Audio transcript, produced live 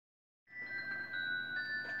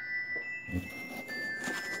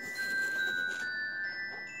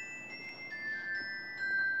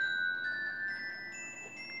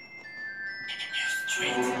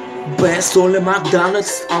Best all in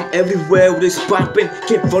McDonald's, I'm everywhere with this poppin'.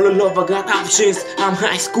 Can't follow love, I got options. I'm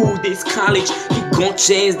high school, this college. He gon'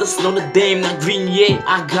 change, that's not a damn, not green, yeah,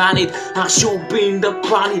 I got it. I show up in the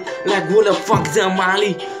party, like what the fuck's the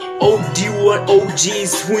Mali? OD or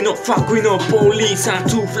OGs, we not fuck with no police. I'm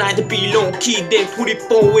too fly to be long key, they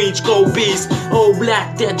 24-inch gold beast. Oh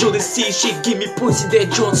black, that Joe the C shit, give me pussy,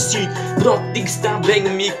 that John shit. Don't think stop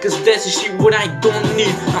begging me, cause that's the shit what I don't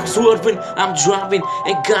need. I'm swerving, I'm driving,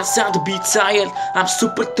 ain't got time to be tired. I'm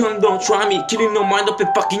super turned, don't try me, killing no mind up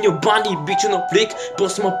and fucking your body. Bitch on a flick,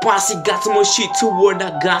 bust my posse, got some more shit toward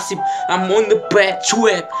that gossip. I'm on the bad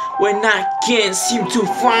trip, when I can't seem to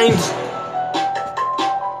find